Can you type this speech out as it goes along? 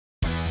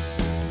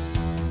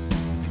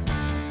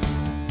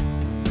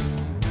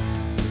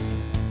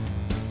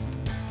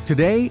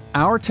Today,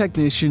 our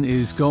technician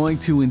is going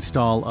to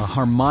install a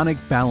harmonic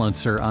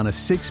balancer on a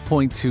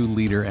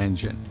 6.2-liter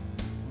engine.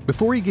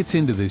 Before he gets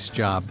into this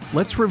job,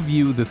 let's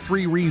review the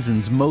 3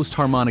 reasons most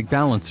harmonic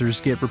balancers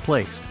get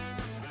replaced.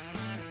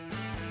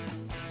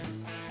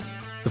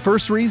 The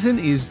first reason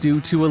is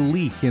due to a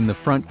leak in the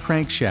front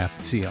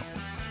crankshaft seal.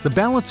 The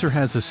balancer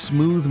has a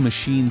smooth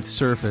machined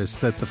surface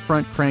that the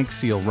front crank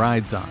seal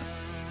rides on.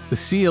 The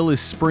seal is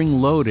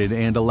spring-loaded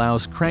and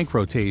allows crank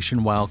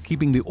rotation while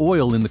keeping the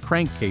oil in the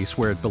crankcase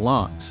where it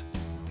belongs.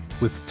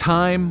 With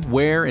time,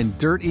 wear, and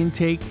dirt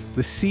intake,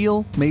 the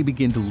seal may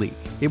begin to leak.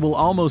 It will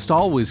almost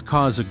always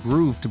cause a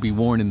groove to be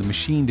worn in the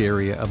machined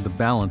area of the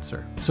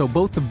balancer, so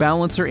both the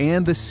balancer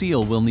and the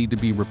seal will need to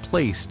be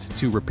replaced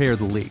to repair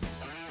the leak.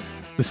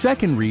 The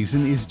second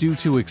reason is due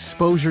to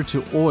exposure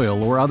to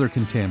oil or other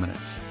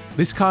contaminants.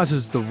 This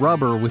causes the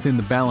rubber within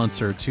the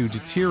balancer to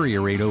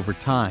deteriorate over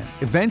time,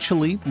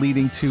 eventually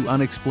leading to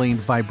unexplained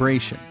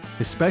vibration,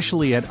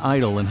 especially at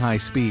idle and high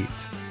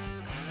speeds.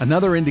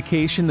 Another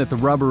indication that the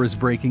rubber is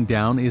breaking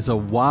down is a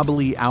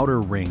wobbly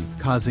outer ring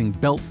causing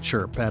belt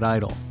chirp at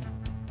idle.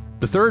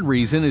 The third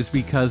reason is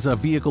because a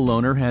vehicle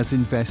owner has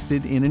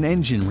invested in an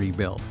engine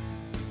rebuild.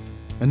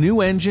 A new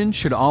engine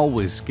should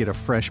always get a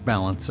fresh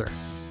balancer.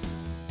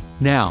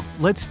 Now,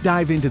 let's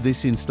dive into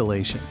this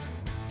installation.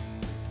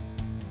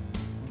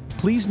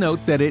 Please note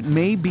that it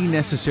may be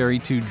necessary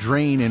to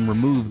drain and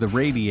remove the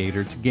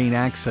radiator to gain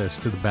access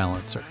to the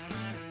balancer.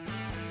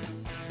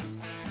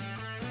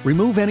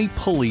 Remove any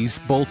pulleys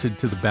bolted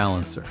to the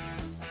balancer.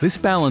 This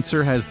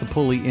balancer has the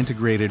pulley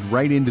integrated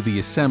right into the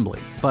assembly,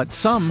 but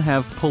some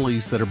have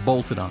pulleys that are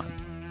bolted on.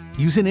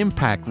 Use an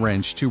impact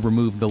wrench to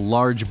remove the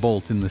large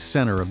bolt in the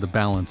center of the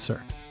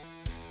balancer.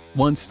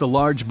 Once the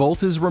large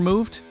bolt is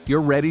removed, you're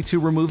ready to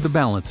remove the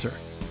balancer.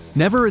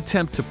 Never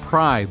attempt to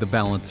pry the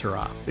balancer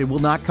off. It will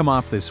not come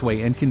off this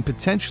way and can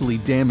potentially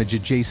damage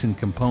adjacent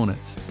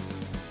components.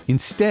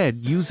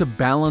 Instead, use a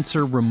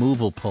balancer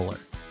removal puller.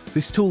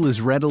 This tool is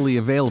readily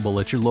available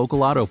at your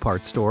local auto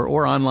parts store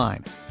or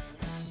online.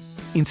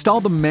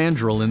 Install the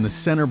mandrel in the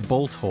center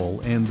bolt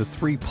hole and the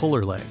 3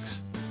 puller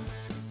legs.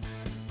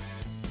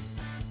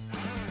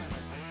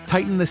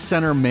 Tighten the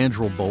center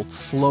mandrel bolt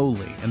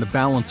slowly and the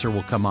balancer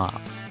will come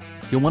off.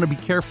 You'll want to be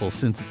careful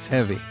since it's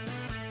heavy.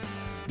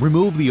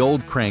 Remove the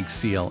old crank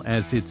seal,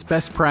 as it's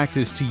best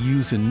practice to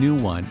use a new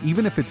one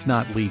even if it's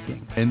not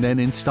leaking, and then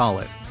install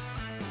it.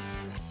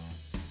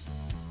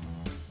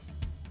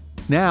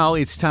 Now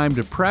it's time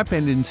to prep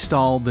and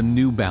install the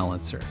new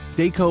balancer,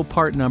 Dayco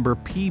part number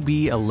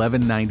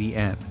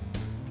PB1190N.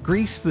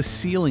 Grease the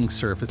sealing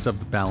surface of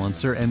the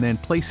balancer and then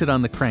place it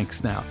on the crank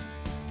snout.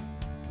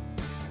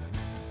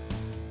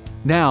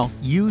 Now,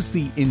 use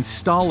the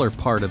installer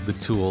part of the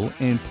tool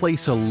and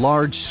place a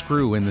large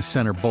screw in the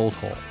center bolt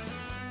hole.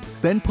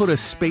 Then put a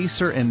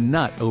spacer and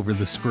nut over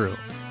the screw.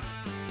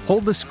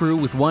 Hold the screw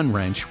with one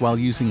wrench while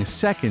using a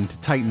second to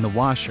tighten the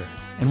washer,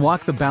 and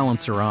walk the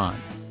balancer on.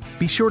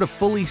 Be sure to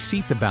fully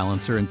seat the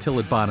balancer until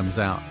it bottoms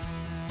out.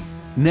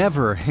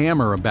 Never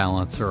hammer a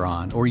balancer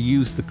on or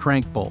use the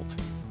crank bolt.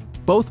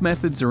 Both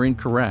methods are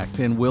incorrect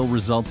and will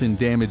result in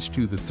damage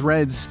to the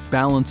threads,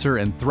 balancer,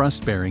 and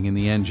thrust bearing in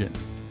the engine.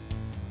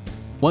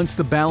 Once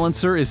the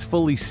balancer is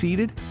fully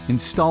seated,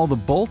 install the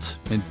bolt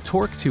and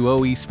torque to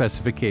OE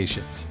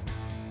specifications.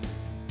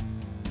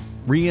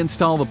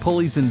 Reinstall the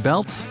pulleys and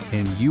belts,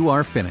 and you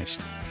are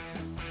finished.